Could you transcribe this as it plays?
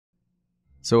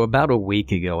So about a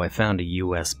week ago, I found a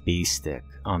USB stick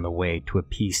on the way to a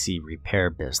PC repair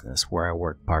business where I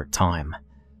work part-time.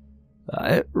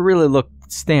 It really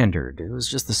looked standard. It was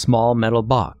just a small metal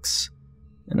box,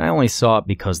 and I only saw it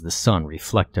because the sun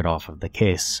reflected off of the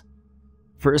case.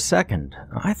 For a second,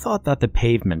 I thought that the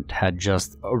pavement had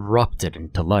just erupted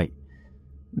into light.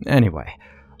 Anyway,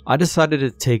 I decided to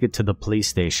take it to the police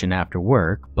station after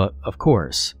work, but of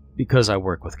course, because I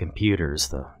work with computers,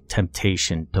 the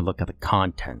temptation to look at the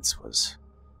contents was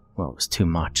too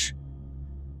much.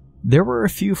 There were a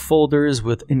few folders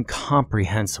with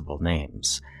incomprehensible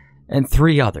names, and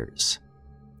 3 others: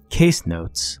 case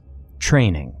notes,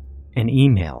 training, and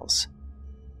emails.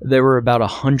 There were about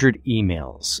 100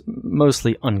 emails,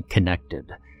 mostly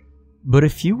unconnected, but a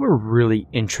few were really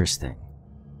interesting.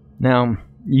 Now,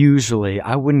 usually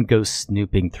I wouldn't go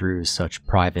snooping through such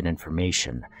private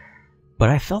information, but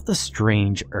I felt a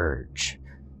strange urge.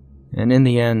 And in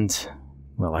the end,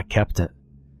 I kept it.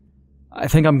 I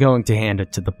think I'm going to hand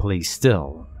it to the police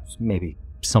still, maybe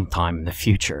sometime in the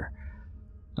future.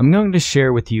 I'm going to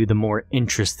share with you the more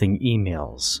interesting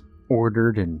emails,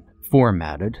 ordered and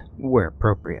formatted, where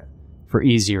appropriate, for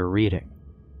easier reading.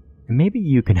 And maybe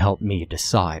you can help me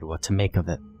decide what to make of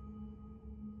it.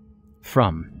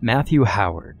 From Matthew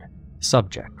Howard,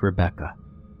 subject Rebecca.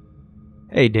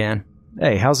 Hey Dan,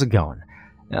 hey, how's it going?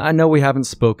 I know we haven't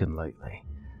spoken lately.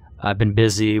 I've been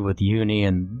busy with uni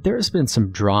and there's been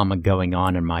some drama going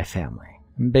on in my family.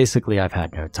 Basically, I've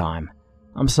had no time.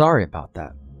 I'm sorry about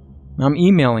that. I'm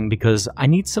emailing because I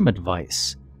need some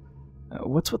advice.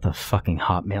 What's with the fucking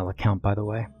Hotmail account, by the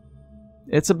way?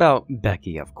 It's about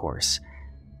Becky, of course.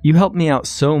 You helped me out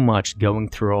so much going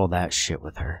through all that shit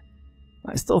with her.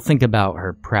 I still think about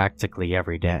her practically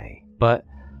every day, but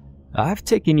I've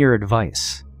taken your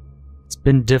advice. It's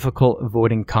been difficult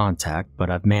avoiding contact, but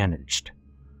I've managed.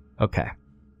 Okay,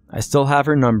 I still have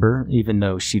her number, even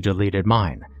though she deleted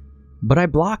mine, but I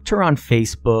blocked her on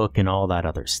Facebook and all that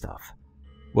other stuff.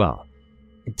 Well,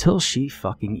 until she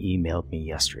fucking emailed me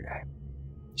yesterday.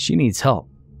 She needs help.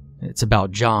 It's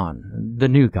about John, the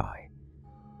new guy.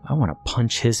 I want to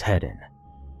punch his head in.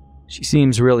 She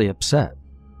seems really upset.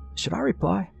 Should I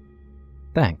reply?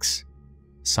 Thanks.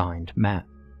 Signed, Matt.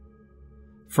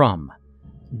 From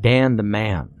Dan the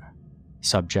Man.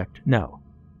 Subject, no.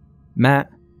 Matt?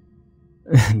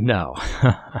 No.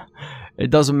 It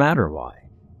doesn't matter why.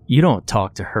 You don't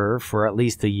talk to her for at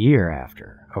least a year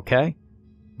after, okay?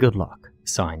 Good luck.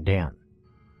 Signed, Dan.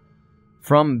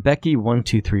 From Becky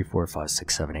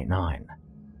 123456789.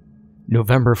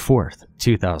 November 4th,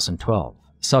 2012.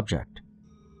 Subject,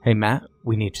 hey Matt,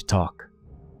 we need to talk.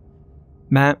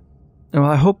 Matt,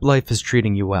 I hope life is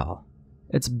treating you well.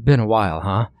 It's been a while,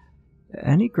 huh?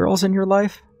 Any girls in your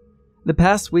life? The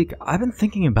past week, I've been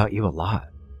thinking about you a lot.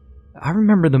 I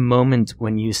remember the moment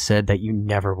when you said that you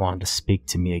never wanted to speak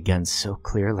to me again so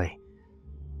clearly.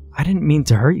 I didn't mean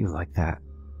to hurt you like that.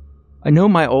 I know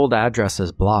my old address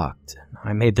is blocked.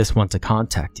 I made this one to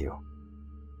contact you.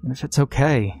 And if it's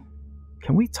okay,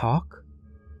 can we talk?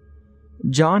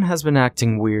 John has been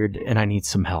acting weird and I need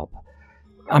some help.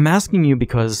 I'm asking you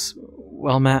because,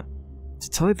 Matt, to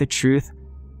tell you the truth,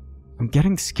 I'm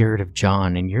getting scared of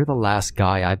John and you're the last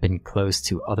guy I've been close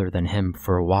to other than him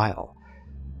for a while.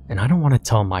 And I don't want to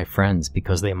tell my friends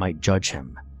because they might judge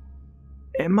him.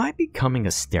 Am I becoming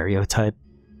a stereotype?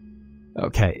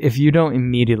 Okay, if you don't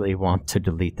immediately want to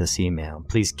delete this email,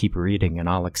 please keep reading and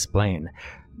I'll explain.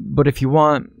 But if you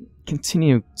want,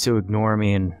 continue to ignore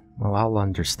me and, I'll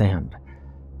understand.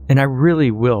 And I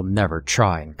really will never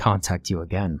try and contact you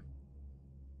again.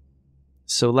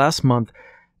 So last month,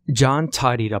 John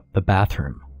tidied up the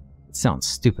bathroom. It sounds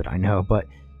stupid, I know, but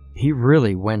he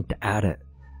really went at it.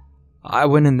 I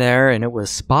went in there and it was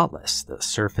spotless. The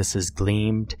surfaces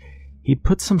gleamed. He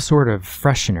put some sort of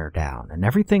freshener down and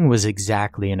everything was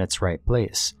exactly in its right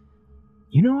place.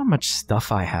 You know how much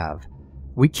stuff I have?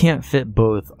 We can't fit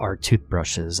both our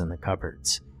toothbrushes in the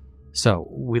cupboards. So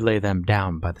we lay them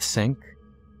down by the sink.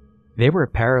 They were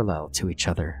parallel to each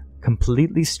other,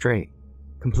 completely straight,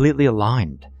 completely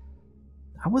aligned.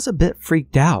 I was a bit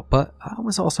freaked out, but I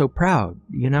was also proud,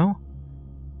 you know?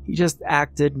 He just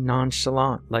acted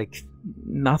nonchalant, like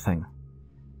nothing.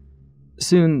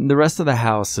 Soon, the rest of the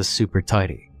house is super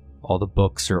tidy. All the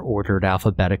books are ordered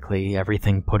alphabetically,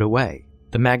 everything put away.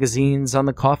 The magazines on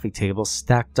the coffee table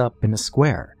stacked up in a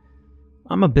square.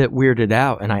 I'm a bit weirded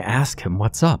out and I ask him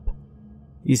what's up.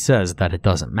 He says that it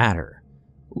doesn't matter.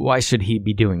 Why should he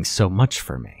be doing so much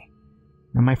for me?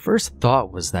 Now my first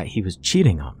thought was that he was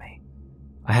cheating on me.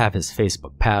 I have his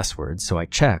Facebook password, so I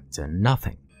checked and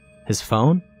nothing. His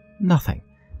phone? Nothing.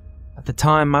 At the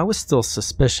time, I was still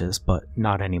suspicious, but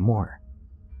not anymore.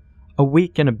 A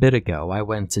week and a bit ago, I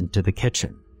went into the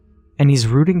kitchen, and he's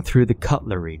rooting through the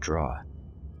cutlery drawer.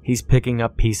 He's picking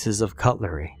up pieces of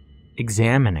cutlery,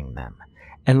 examining them,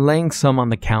 and laying some on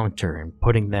the counter and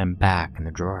putting them back in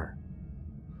the drawer.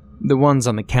 The ones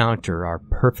on the counter are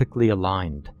perfectly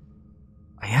aligned.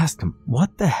 I asked him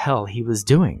what the hell he was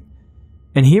doing,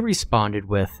 and he responded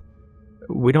with,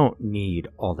 "We don't need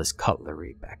all this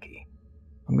cutlery, Becky.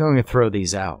 I'm going to throw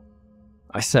these out."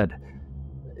 I said,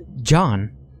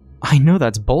 "John, I know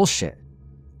that's bullshit."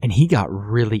 And he got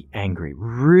really angry,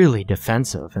 really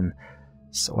defensive, and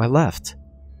so I left.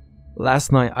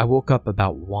 Last night I woke up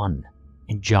about 1,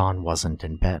 and John wasn't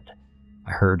in bed.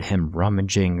 I heard him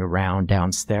rummaging around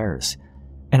downstairs,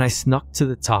 and I snuck to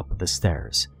the top of the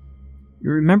stairs. You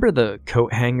remember the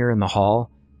coat hanger in the hall?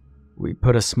 We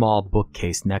put a small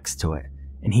bookcase next to it,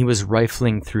 and he was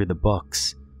rifling through the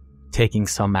books, taking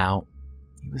some out.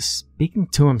 He was speaking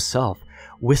to himself,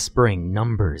 whispering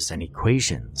numbers and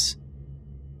equations.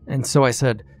 And so I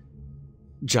said,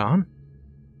 "John?"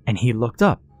 And he looked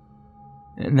up.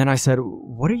 And then I said,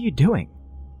 "What are you doing?"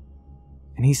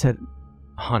 And he said,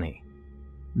 "Honey,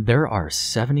 there are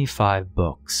 75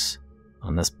 books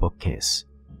on this bookcase.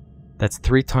 That's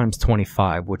 3 times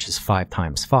 25, which is 5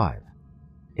 times 5.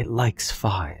 It likes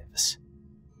fives."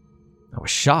 I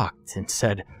was shocked and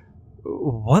said,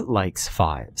 "What likes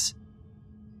fives?"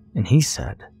 And he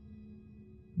said,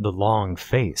 "The long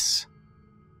face."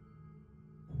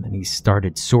 And then he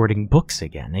started sorting books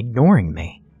again, ignoring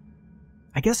me.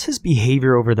 I guess his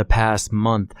behavior over the past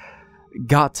month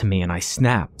got to me and I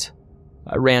snapped.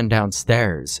 I ran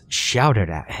downstairs, shouted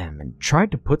at him, and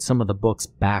tried to put some of the books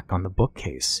back on the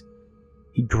bookcase.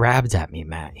 He grabbed at me,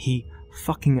 Matt. He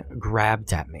fucking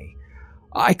grabbed at me.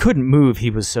 I couldn't move, he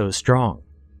was so strong.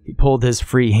 He pulled his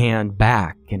free hand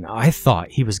back, and I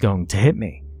thought he was going to hit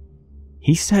me.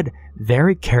 He said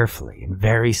very carefully and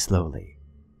very slowly,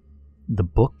 "The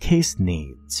bookcase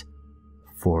needs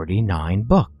 49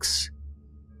 books.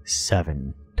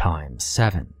 7 times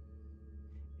 7.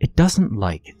 It doesn't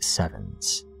like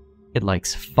 7s. It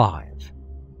likes 5.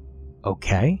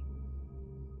 Okay?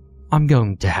 I'm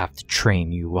going to have to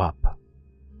train you up."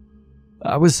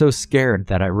 I was so scared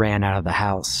that I ran out of the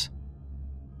house.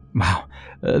 Wow,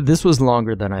 this was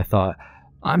longer than I thought.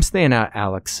 I'm staying at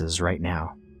Alex's right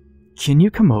now. Can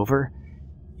you come over?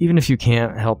 Even if you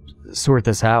can't help sort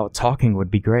this out, talking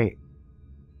would be great.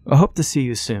 I hope to see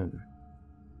you soon.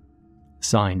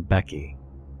 Signed, Becky.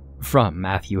 From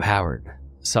Matthew Howard.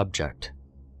 Subject: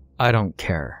 I don't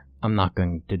care. I'm not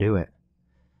going to do it.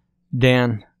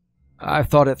 Dan, I've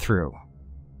thought it through,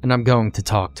 and I'm going to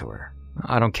talk to her.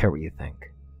 I don't care what you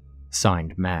think.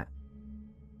 Signed, Matt.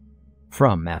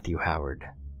 From Matthew Howard.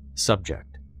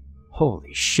 Subject: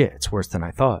 Holy shit, it's worse than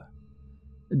I thought.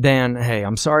 Dan, hey,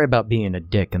 I'm sorry about being a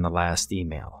dick in the last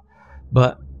email,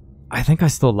 but I think I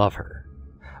still love her.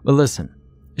 But listen,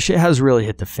 shit has really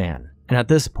hit the fan, and at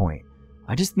this point,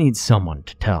 I just need someone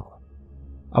to tell.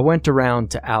 I went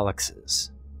around to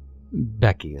Alex's.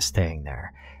 Becky is staying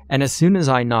there, and as soon as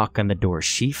I knock on the door,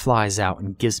 she flies out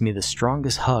and gives me the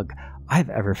strongest hug I've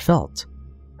ever felt.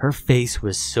 Her face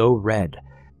was so red.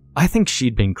 I think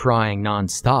she'd been crying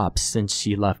non-stop since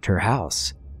she left her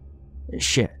house.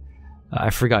 Shit, I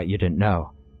forgot you didn't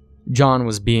know. John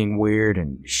was being weird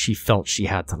and she felt she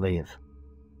had to leave.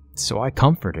 So I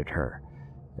comforted her,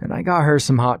 and I got her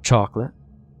some hot chocolate.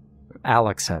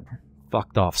 Alex had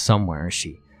fucked off somewhere.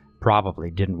 She probably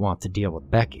didn't want to deal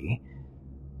with Becky.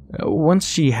 Once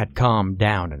she had calmed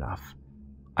down enough,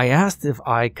 I asked if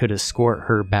I could escort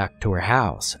her back to her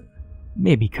house and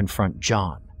maybe confront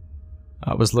John.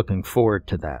 I was looking forward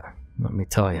to that, let me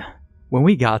tell you. When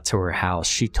we got to her house,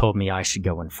 she told me I should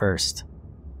go in first.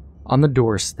 On the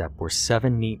doorstep were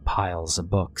 7 neat piles of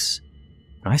books,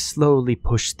 and I slowly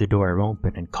pushed the door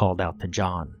open and called out to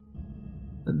John.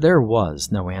 There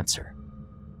was no answer.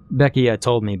 Becky had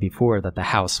told me before that the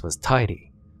house was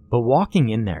tidy, but walking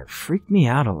in there freaked me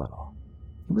out a little.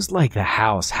 It was like the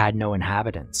house had no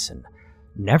inhabitants and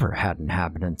never had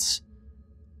inhabitants.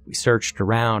 We searched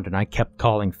around and I kept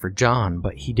calling for John,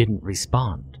 but he didn't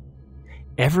respond.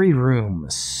 Every room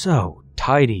was so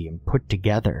tidy and put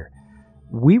together.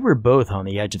 We were both on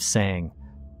the edge of saying,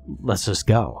 let's just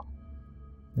go.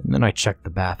 And then I checked the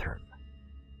bathroom.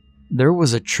 There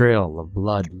was a trail of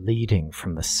blood leading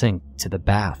from the sink to the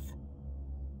bath.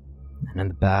 And in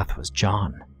the bath was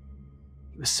John.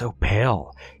 He was so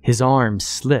pale, his arms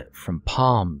slit from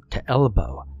palm to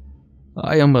elbow.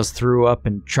 I almost threw up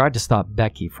and tried to stop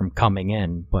Becky from coming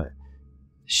in, but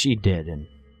she did, and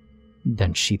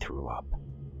then she threw up.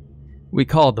 We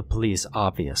called the police,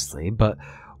 obviously, but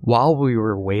while we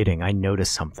were waiting, I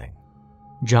noticed something.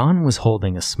 John was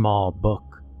holding a small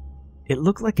book. It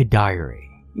looked like a diary.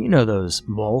 You know those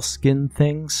moleskin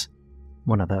things?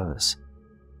 One of those.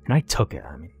 And I took it.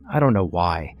 I don't know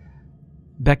why.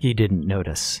 Becky didn't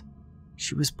notice.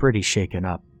 She was pretty shaken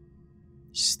up.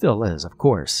 She still is, of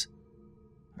course.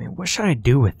 What should I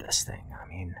do with this thing?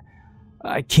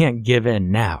 I can't give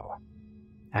in now.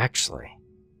 Actually,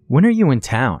 when are you in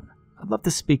town? I'd love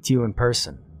to speak to you in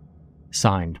person.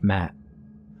 Signed, Matt.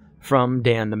 From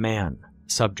Dan the Man.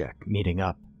 Subject, meeting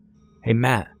up. Hey,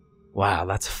 Matt. Wow,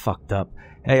 that's fucked up.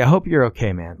 Hey, I hope you're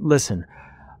okay, man. Listen,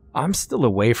 I'm still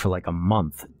away for like a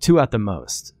month, 2 at the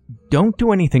most. Don't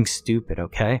do anything stupid,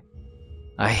 okay?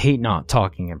 I hate not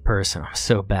talking in person. I'm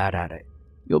so bad at it.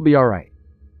 You'll be alright.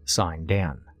 Signed,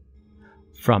 Dan.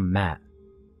 From Matt.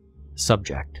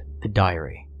 Subject, the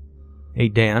diary. Hey,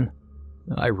 Dan.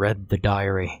 I read the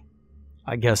diary.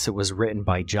 I guess it was written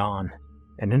by John,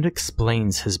 and it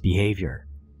explains his behavior.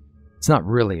 It's not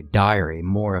really a diary,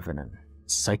 more of an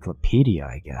encyclopedia,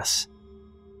 I guess.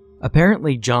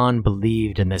 Apparently, John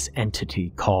believed in this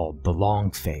entity called the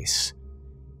Long Face.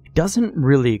 It doesn't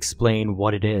really explain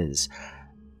what it is,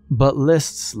 but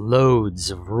lists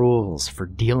loads of rules for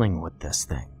dealing with this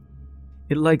thing.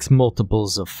 It likes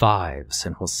multiples of 5s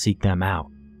and will seek them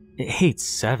out. It hates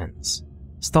 7s.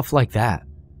 Stuff like that.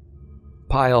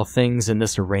 Pile things in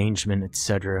this arrangement,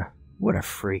 etc. What a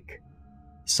freak.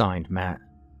 Signed, Matt.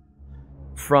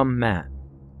 From Matt.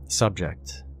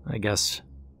 Subject, I guess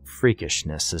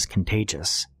freakishness is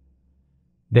contagious.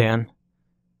 Dan,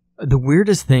 the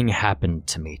weirdest thing happened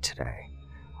to me today.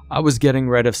 I was getting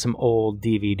rid of some old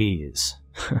DVDs.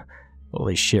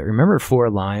 Holy shit, remember Four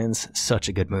Lions? Such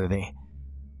a good movie.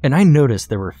 And I noticed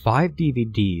there were 5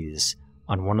 DVDs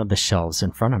on one of the shelves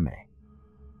in front of me.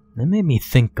 That made me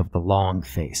think of the Long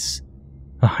Face.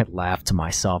 I laughed to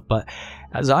myself, but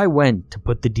as I went to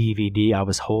put the DVD I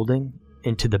was holding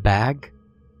into the bag,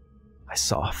 I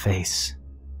saw a face.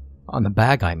 On the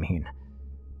bag, I mean.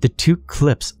 The 2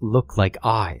 clips looked like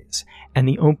eyes, and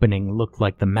the opening looked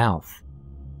like the mouth.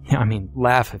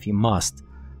 Laugh if you must.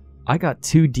 I got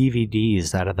 2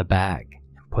 DVDs out of the bag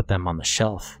and put them on the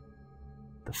shelf.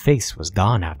 The face was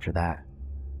gone after that.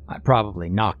 I probably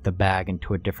knocked the bag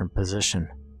into a different position.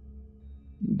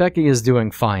 Becky is doing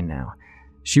fine now.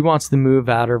 She wants to move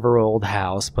out of her old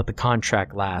house, but the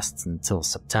contract lasts until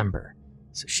September,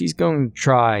 so she's going to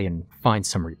try and find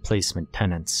some replacement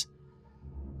tenants.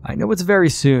 I know it's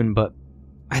very soon, but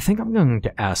I think I'm going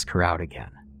to ask her out again.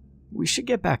 We should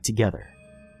get back together.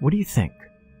 What do you think?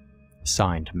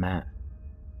 Signed, Matt.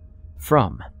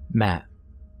 From Matt.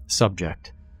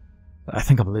 Subject, I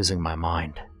think I'm losing my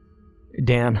mind.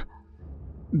 Dan,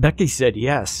 Becky said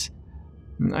yes.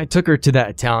 I took her to that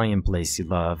Italian place you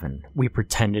love, and we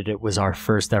pretended it was our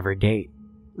first ever date.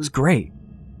 It was great.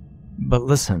 But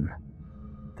listen,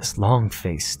 this long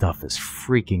face stuff is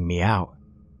freaking me out.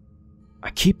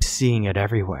 I keep seeing it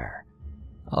everywhere.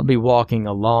 I'll be walking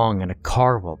along and a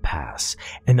car will pass,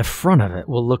 and the front of it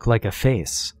will look like a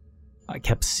face. I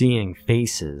kept seeing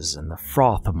faces in the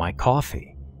froth of my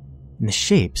coffee, and the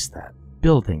shapes that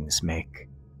buildings make.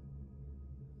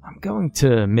 I'm going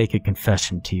to make a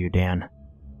confession to you, Dan.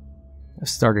 I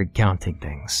started counting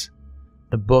things.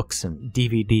 The books and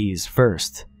DVDs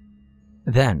first.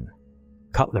 Then,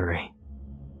 cutlery.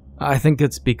 I think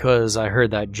it's because I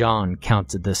heard that John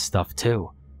counted this stuff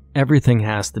too. Everything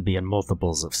has to be in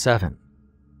multiples of 7.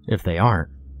 If they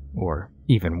aren't, or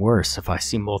even worse, if I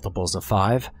see multiples of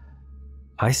 5,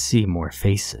 I see more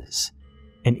faces.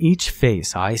 And each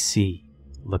face I see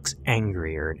looks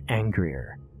angrier and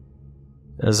angrier.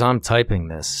 As I'm typing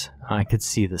this, I could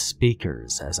see the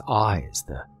speakers as eyes,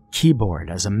 the keyboard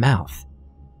as a mouth.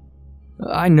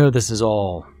 I know this is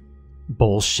all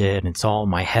bullshit and it's all in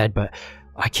my head, but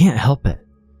I can't help it.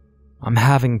 I'm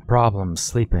having problems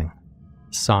sleeping.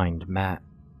 Signed, Matt.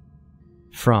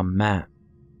 From Matt.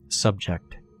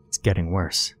 Subject, it's getting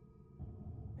worse.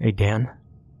 Hey, Dan.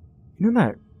 You know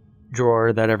that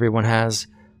drawer that everyone has,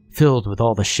 filled with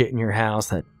all the shit in your house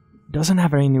that doesn't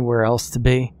have anywhere else to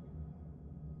be?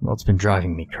 Well, it's been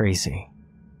driving me crazy.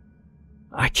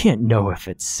 I can't know if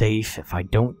it's safe if I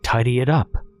don't tidy it up.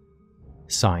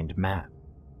 Signed, Matt.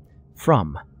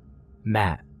 From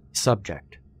Matt.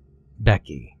 Subject,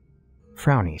 Becky.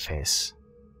 Frowny face.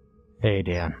 Hey,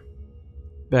 Dan.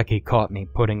 Becky caught me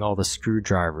putting all the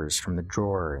screwdrivers from the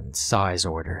drawer in size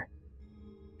order.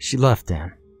 She left,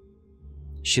 Dan.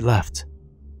 She left.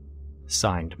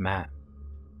 Signed, Matt.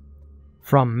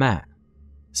 From Matt.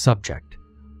 Subject,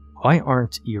 why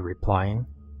aren't you replying?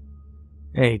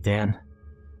 Hey, Dan.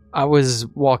 I was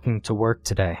walking to work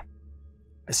today.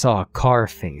 I saw a car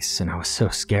face and I was so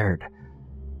scared.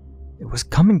 It was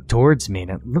coming towards me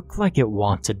and it looked like it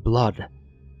wanted blood.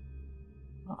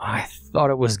 I thought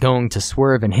it was going to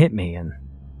swerve and hit me, and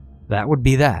that would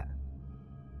be that.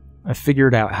 I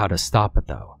figured out how to stop it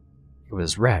though. It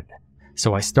was red,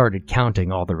 so I started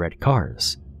counting all the red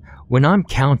cars. When I'm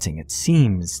counting, it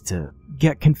seems to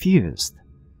get confused.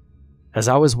 As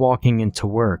I was walking into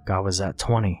work, I was at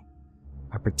 20.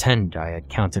 I pretend I had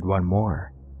counted one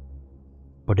more.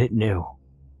 But it knew.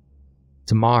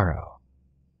 Tomorrow,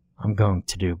 I'm going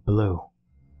to do blue.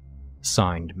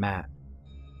 Signed, Matt.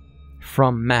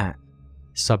 From Matt.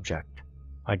 Subject.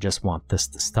 I just want this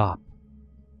to stop.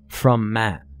 From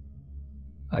Matt.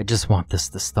 I just want this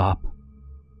to stop.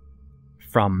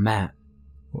 From Matt.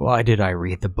 Why did I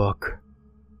read the book?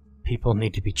 People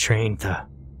need to be trained to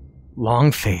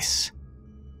long face.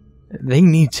 They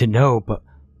need to know, but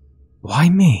why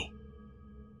me?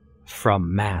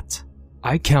 From Matt.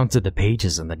 I counted the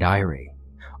pages in the diary.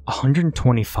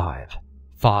 125.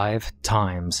 5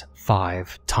 times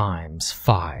 5 times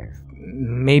 5.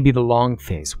 Maybe the long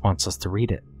face wants us to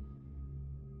read it.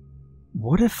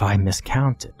 What if I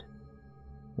miscounted?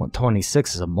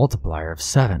 126 is a multiplier of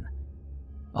 7.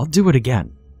 I'll do it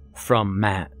again. From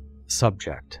Matt.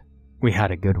 Subject. We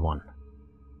had a good one.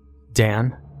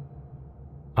 Dan,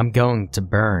 I'm going to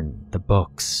burn the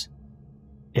books.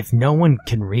 If no one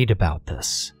can read about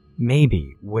this,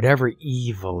 maybe whatever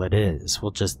evil it is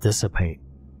will just dissipate.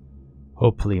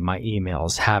 Hopefully my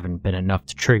emails haven't been enough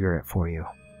to trigger it for you.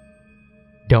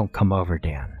 Don't come over,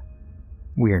 Dan.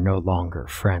 We are no longer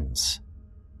friends.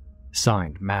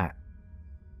 Signed, Matt.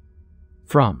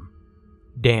 From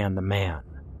Dan the Man.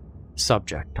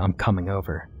 Subject, I'm coming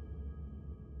over.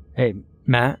 Hey,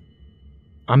 Matt.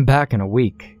 I'm back in a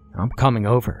week. I'm coming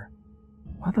over.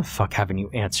 Why the fuck haven't you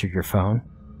answered your phone?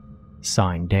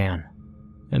 Signed, Dan.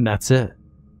 And that's it.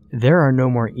 There are no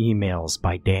more emails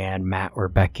by Dan, Matt, or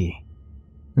Becky.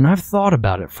 And I've thought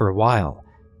about it for a while,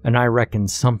 and I reckon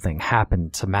something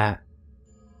happened to Matt.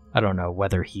 I don't know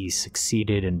whether he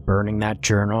succeeded in burning that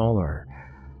journal or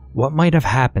what might have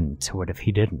happened to it if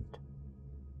he didn't.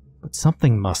 But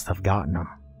something must have gotten him.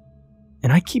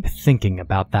 And I keep thinking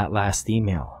about that last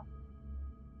email.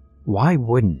 Why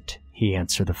wouldn't he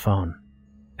answer the phone?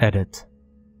 Edit.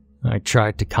 I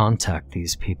tried to contact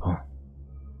these people.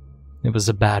 It was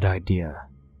a bad idea.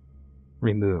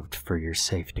 Removed for your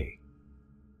safety.